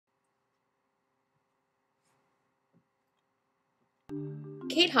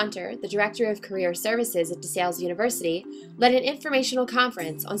Kate Hunter, the Director of Career Services at DeSales University, led an informational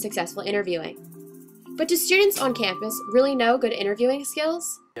conference on successful interviewing. But do students on campus really know good interviewing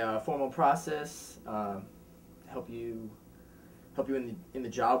skills? Formal process help you in the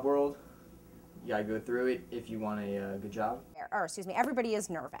job world. You gotta go through it if you want a good job. Or excuse me, everybody is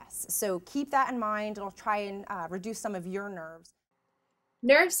nervous, so keep that in mind. It'll try and reduce some of your nerves.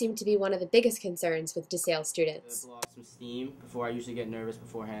 Nerves seem to be one of the biggest concerns with DeSales students. Blow off some steam before I usually get nervous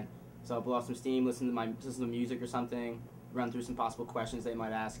beforehand. So I'll blow off some steam, listen to music or something, run through some possible questions they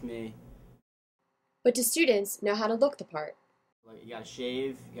might ask me. But do students know how to look the part? Like, you gotta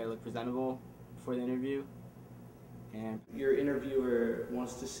shave, you gotta look presentable before the interview. And your interviewer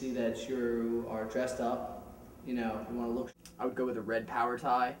wants to see that you are dressed up. You know, you want to look. I would go with a red power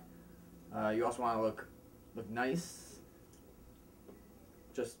tie. You also want to look nice.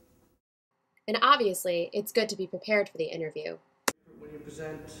 And obviously, it's good to be prepared for the interview. When you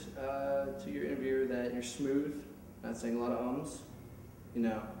present to your interviewer that you're smooth, not saying a lot of ums, you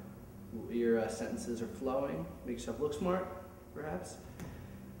know, your sentences are flowing, make yourself look smart, perhaps.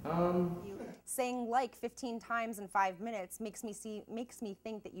 Saying like 15 times in 5 minutes makes me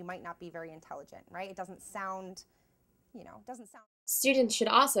think that you might not be very intelligent, right? It doesn't sound, Students should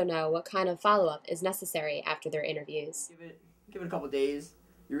also know what kind of follow-up is necessary after their interviews. Give it a couple days.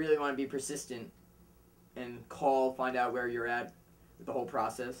 You really want to be persistent and find out where you're at with the whole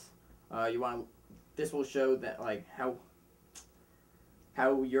process. This will show that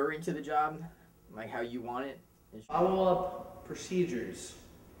how you're into the job, how you want it. Follow-up procedures.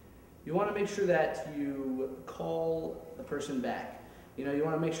 You want to make sure that you call the person back. You know, you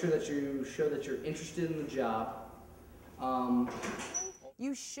want to make sure that you show that you're interested in the job.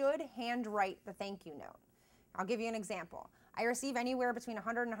 You should handwrite the thank you note. I'll give you an example. I receive anywhere between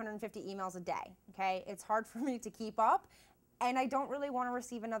 100 and 150 emails a day, okay? It's hard for me to keep up, and I don't really want to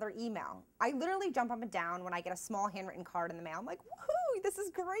receive another email. I literally jump up and down when I get a small handwritten card in the mail. I'm like, woohoo, this is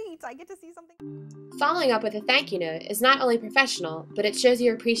great. I get to see something. Following up with a thank you note is not only professional, but it shows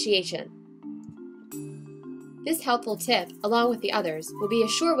your appreciation. This helpful tip, along with the others, will be a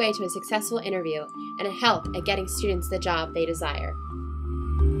sure way to a successful interview and a help at getting students the job they desire.